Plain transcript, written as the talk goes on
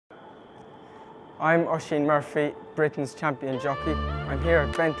I'm Oisin Murphy, Britain's champion jockey. I'm here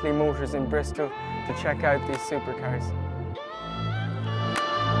at Bentley Motors in Bristol to check out these supercars.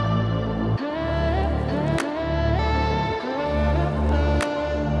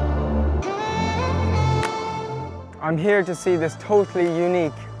 I'm here to see this totally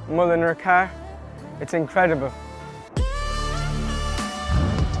unique Mulliner car. It's incredible.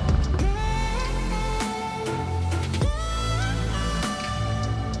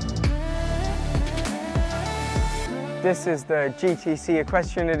 This is the GTC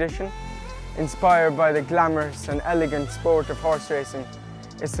Equestrian Edition, inspired by the glamorous and elegant sport of horse racing.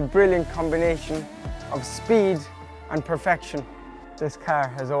 It's a brilliant combination of speed and perfection. This car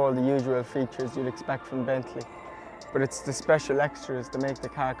has all the usual features you'd expect from Bentley, but it's the special extras that make the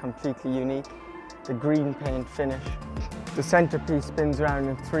car completely unique. The green paint finish. The centerpiece spins around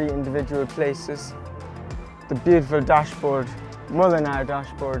in 3 individual places. The beautiful dashboard, Mulliner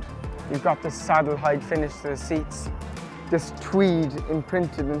dashboard. You've got the saddle height finish to the seats. This tweed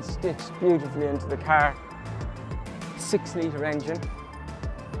imprinted and stitched beautifully into the car. 6-litre engine.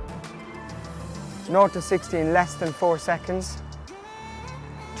 0 to 60 in less than 4 seconds.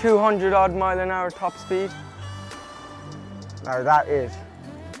 200 odd mph top speed. Now that is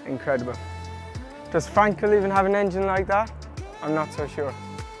incredible. Does Frankel even have an engine like that? I'm not so sure.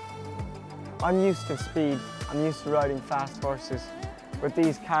 I'm used to speed. I'm used to riding fast horses. But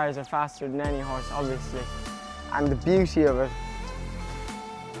these cars are faster than any horse, obviously. And the beauty of it,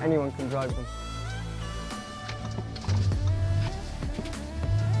 anyone can drive them.